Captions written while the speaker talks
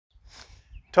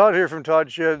Todd here from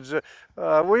Todd Sheds.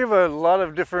 We have a lot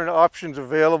of different options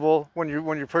available when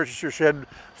you purchase your shed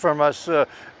from us. You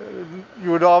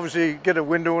would obviously get a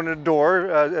window and a door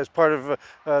as part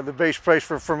of the base price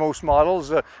for most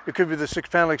models. It could be the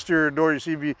 6-panel exterior door you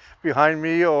see behind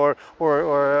me, or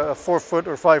a 4-foot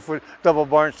or 5-foot double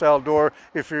barn style door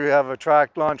if you have a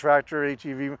lawn tractor,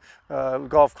 ATV,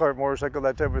 golf cart, motorcycle,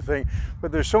 that type of thing.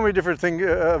 But there's so many different things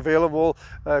available.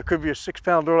 It could be a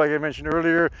 6-panel door like I mentioned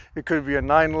earlier. It could be a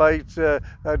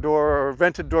 9-light door, or a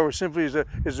vented door, which simply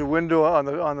is a window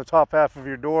on the top half of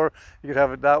your door. You could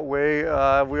have it that way.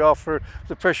 We offer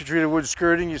the pressure treated wood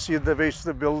skirting you see at the base of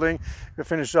the building. It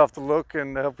finishes off the look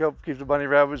and help keep the bunny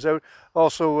rabbits out.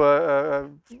 Also, a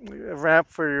ramp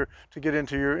to get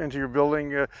into your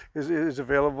building is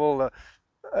available.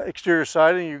 Exterior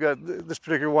siding, you got this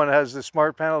particular one has the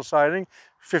smart panel siding,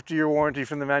 50-year warranty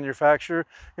from the manufacturer.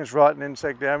 It's rotten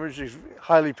insect damage. It's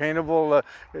highly paintable.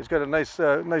 It's got a nice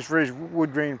raised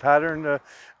wood grain pattern,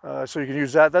 so you can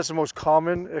use that. That's the most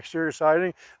common exterior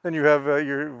siding. Then you have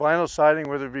your vinyl siding,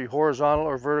 whether it be horizontal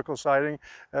or vertical siding,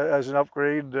 as an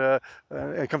upgrade.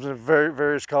 It comes in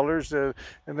various colors. And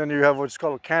then you have what's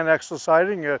called can axle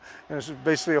siding, and it's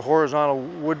basically a horizontal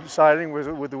wood siding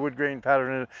with the wood grain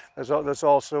pattern in it. That's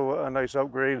also a nice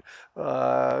upgrade.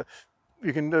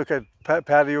 You can look at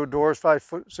patio doors,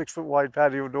 5-foot, 6-foot wide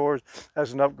patio doors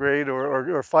as an upgrade,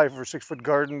 or 5 or 6-foot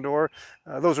garden door.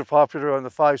 Those are popular on the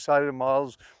 5-sided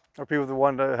models, or people that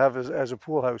want to have as a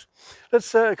pool house.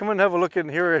 Let's come in and have a look in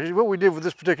here. What we did with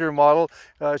this particular model,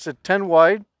 it's a 10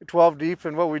 wide, 12 deep,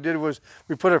 and what we did was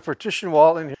we put a partition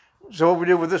wall in here. So what we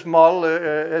did with this model,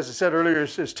 as I said earlier,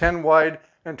 is 10 wide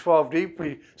and 12 deep.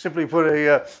 We simply put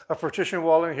a partition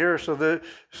wall in here so that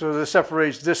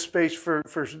separates this space for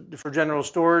general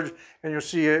storage, and you'll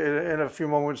see in a few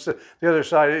moments the other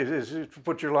side is to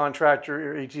put your lawn tractor,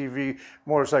 your ATV,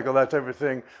 motorcycle, that type of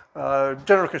thing.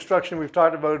 General construction we've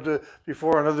talked about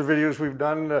before in other videos we've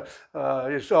done.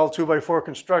 It's all 2x4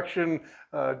 construction,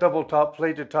 double top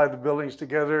plate to tie the buildings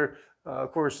together.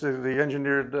 Of course, the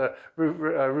engineered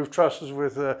roof trusses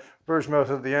with bird's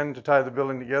mouth at the end to tie the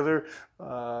building together.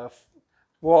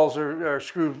 Walls are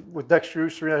screwed with deck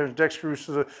screws, 3.5-inch deck screws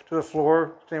to the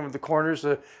floor. Same with the corners.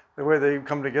 The way they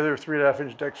come together,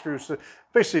 3.5-inch deck screws,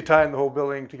 basically tying the whole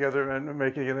building together and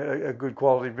making it a good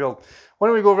quality build. Why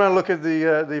don't we go around and look at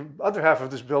the other half of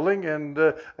this building, and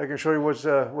I can show you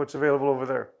what's available over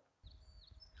there.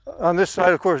 On this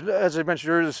side, of course, as I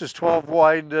mentioned earlier, this is 12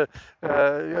 wide,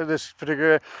 this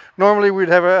particular. Normally we'd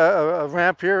have a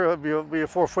ramp here. It would be a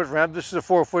 4-foot ramp. This is a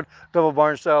 4-foot double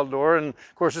barn style door, and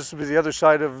of course this would be the other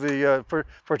side of the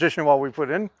partition wall we put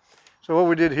in. So what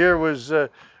we did here was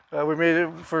we made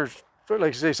it for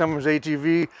like say someone's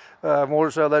ATV,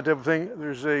 motorcycle, that type of thing.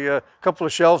 There's a couple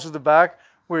of shelves at the back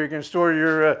where you can store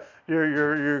your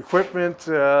equipment,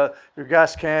 your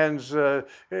gas cans,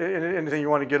 anything you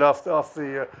want to get off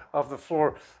the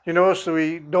floor. You notice that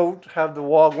we don't have the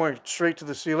wall going straight to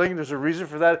the ceiling. There's a reason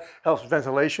for that. It helps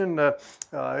ventilation. It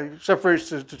separates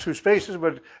to 2 spaces,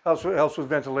 but it helps with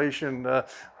ventilation. The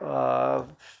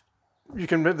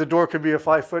door could be a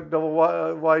 5-foot double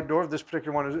wide door. This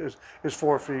particular one is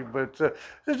 4 feet, but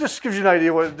it just gives you an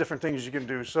idea what different things you can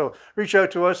do. So reach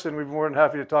out to us, and we'd be more than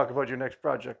happy to talk about your next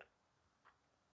project.